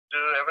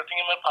do everything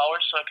in my power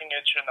so I can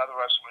get you another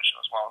resolution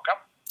as well, okay?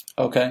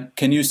 Okay.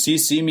 Can you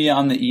CC me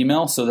on the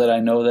email so that I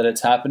know that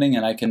it's happening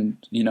and I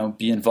can,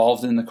 be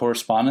involved in the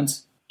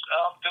correspondence?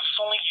 This is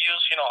only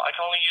used, I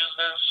can only use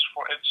this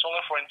it's only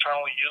for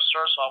internal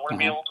users, so I wouldn't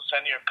be able to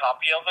send you a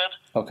copy of it.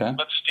 Okay.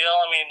 But still,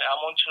 I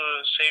want to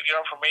save your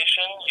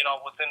information,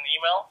 within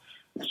email.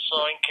 So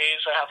in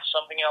case I have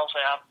something else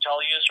I have to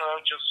tell you, sir, I'll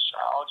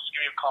just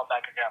give you a call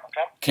back again,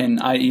 okay?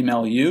 Can I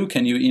email you?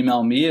 Can you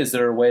email me? Is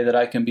there a way that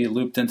I can be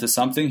looped into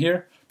something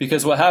here?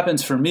 Because what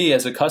happens for me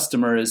as a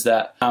customer is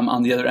that I'm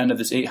on the other end of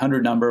this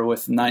 800 number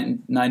with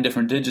nine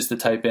different digits to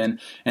type in,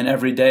 and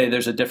every day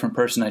there's a different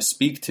person I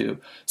speak to.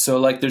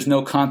 So there's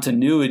no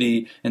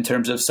continuity in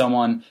terms of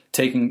someone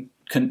taking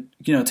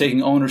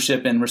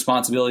ownership and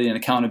responsibility and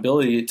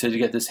accountability to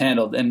get this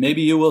handled. And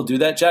maybe you will do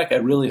that, Jack. I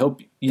really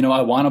hope,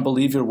 I want to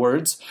believe your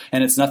words,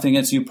 and it's nothing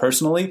against you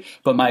personally,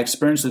 but my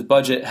experience with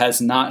budget has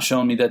not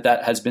shown me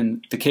that has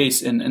been the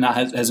case and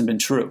hasn't been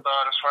true.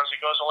 But as far as it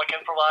goes, all I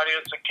can provide you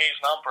is a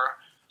case number.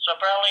 So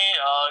apparently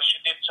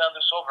she did send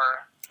this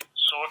over,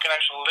 so we can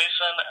actually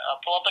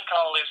pull up the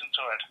call and listen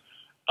to it.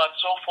 But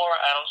so far,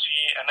 I don't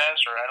see an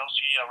answer. I don't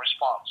see a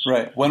response.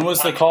 Right. When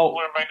was the call?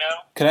 Right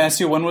now? Can I ask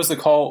you, when was the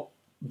call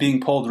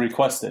being pulled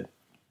requested?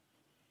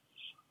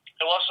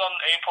 It was on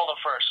April the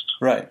 1st.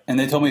 Right. And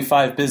they told me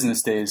 5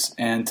 business days,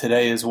 and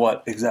today is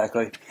what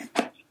exactly?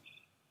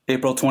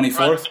 April 24th?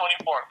 Right,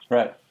 24th.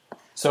 Right.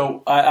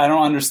 So I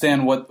don't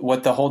understand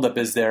what the holdup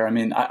is there.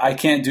 I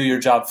can't do your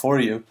job for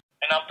you.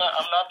 And I'm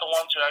not the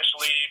one to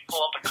actually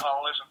pull up the call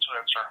and listen to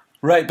it, sir.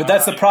 Right, but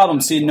that's the problem.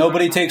 See,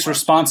 nobody takes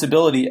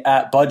responsibility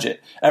at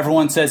budget.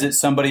 Everyone says it's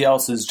somebody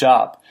else's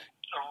job.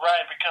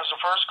 Right, because the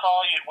first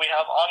call we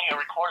have on here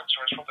recorded,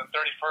 sir, is from the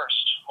 31st,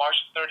 March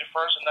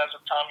 31st, and that's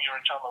the time you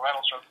return the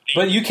rental, sir.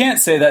 But you can't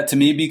say that to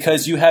me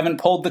because you haven't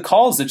pulled the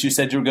calls that you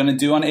said you were going to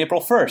do on April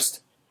 1st.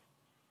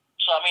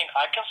 So,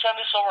 I can send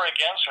this over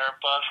again, sir,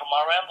 but from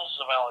our end, this is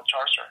a valid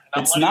charge, sir.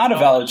 It's not a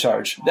valid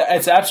charge.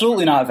 It's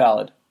absolutely not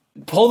valid.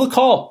 Pull the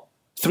call.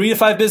 3 to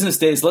 5 business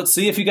days. Let's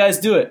see if you guys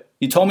do it.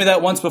 You told me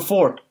that once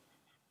before. Okay,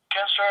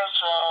 sir,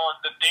 so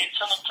the dates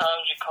and the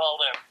times you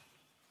called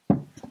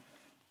in.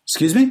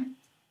 Excuse me?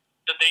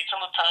 The dates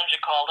and the times you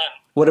called in.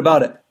 What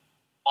about it?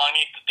 Well, I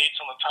need the dates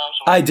and the times.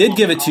 So I did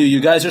give it to you.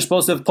 You guys are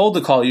supposed to have pulled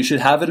the call. You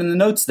should have it in the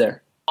notes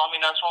there.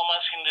 That's why I'm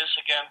asking this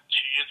again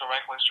to you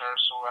directly, sir,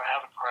 so I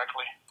have it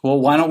correctly. Well,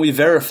 why don't we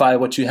verify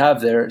what you have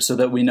there so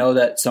that we know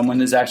that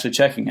someone is actually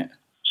checking it?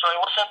 So it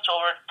was sent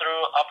over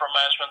through upper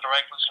management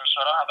directly, sir, so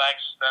I don't have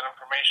access to that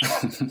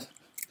information.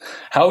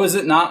 How is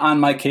it not on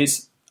my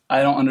case?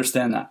 I don't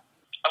understand that.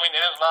 It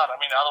is not.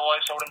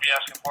 Otherwise I wouldn't be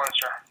asking for it,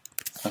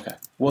 sir. Okay.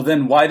 Well,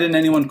 then why didn't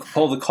anyone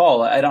pull the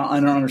call? I don't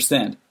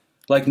understand.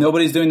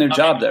 Nobody's doing their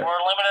job there.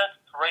 We're limited.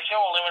 Right here,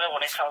 we're limited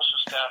when it comes to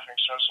staffing,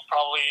 sir. So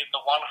probably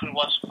the one who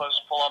was supposed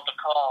to pull up the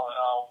call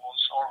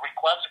or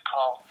request a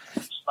call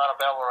is not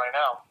available right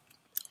now.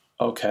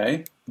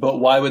 Okay. But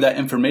why would that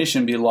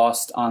information be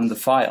lost on the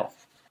file?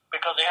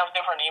 Because they have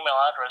different email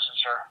addresses,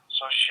 sir.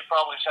 So she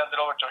probably sent it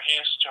over to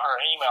her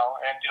email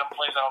and didn't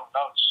place it on the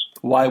notes.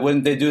 Why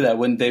wouldn't they do that?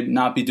 Wouldn't they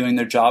not be doing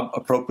their job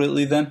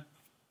appropriately then?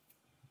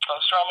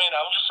 Sir,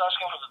 I'm just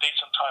asking for the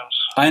dates and times.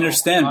 I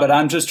understand, but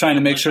I'm just trying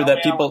to make sure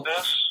that people.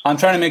 I'm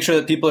trying to make sure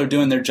that people are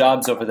doing their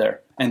jobs over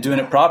there and doing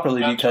it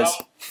properly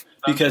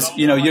because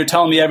you're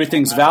telling me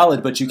everything's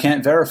valid, but you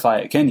can't verify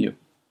it, can you?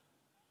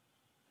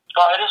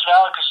 Well, it is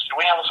valid because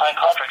we have a signed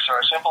contract, sir.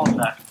 As simple as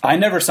that. I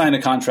never signed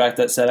a contract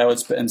that said I would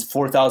spend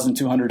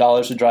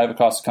 $4,200 to drive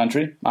across the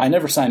country. I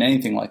never signed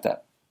anything like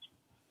that.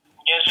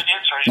 Yes, you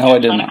did, sir. No, I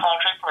did signed not. A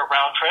contract for a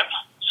round trip.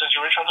 Since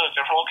you returned to a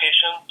different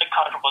location, the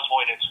contract was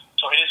voided.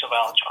 So it is a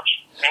valid charge.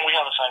 And we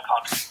have a signed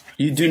contract.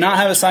 You do not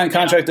have a signed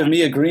contract of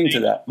me agreeing to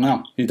that.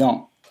 No, you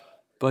don't.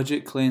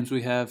 Budget claims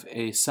we have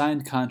a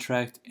signed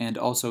contract and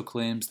also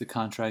claims the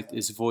contract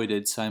is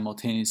voided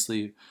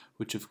simultaneously,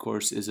 which of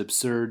course is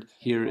absurd.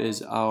 Here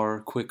is our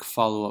quick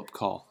follow-up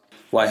call.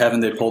 Why haven't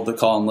they pulled the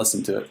call and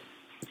listened to it?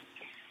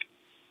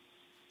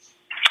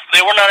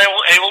 They were not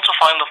able to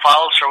find the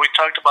file, sir. We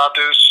talked about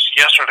this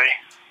yesterday.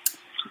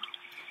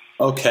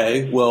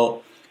 Okay,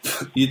 well,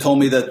 you told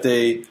me that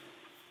they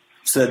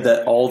said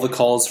that all the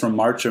calls from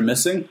March are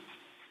missing?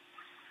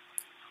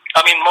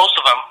 Most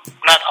of them,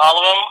 not all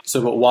of them.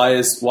 So, but why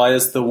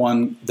is the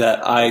one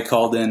that I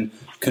called in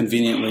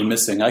conveniently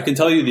missing? I can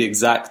tell you the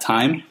exact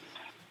time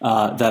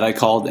that I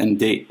called and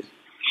date.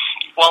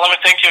 Well, let me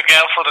thank you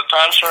again for the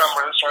time, sir. I'm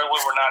really sorry we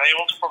were not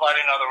able to provide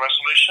another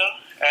resolution.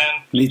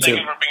 And Me too. Thank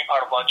you for being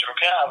part of budget,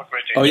 okay? Have a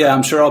great day. Oh, yeah,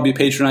 I'm sure I'll be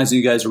patronizing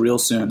you guys real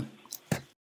soon.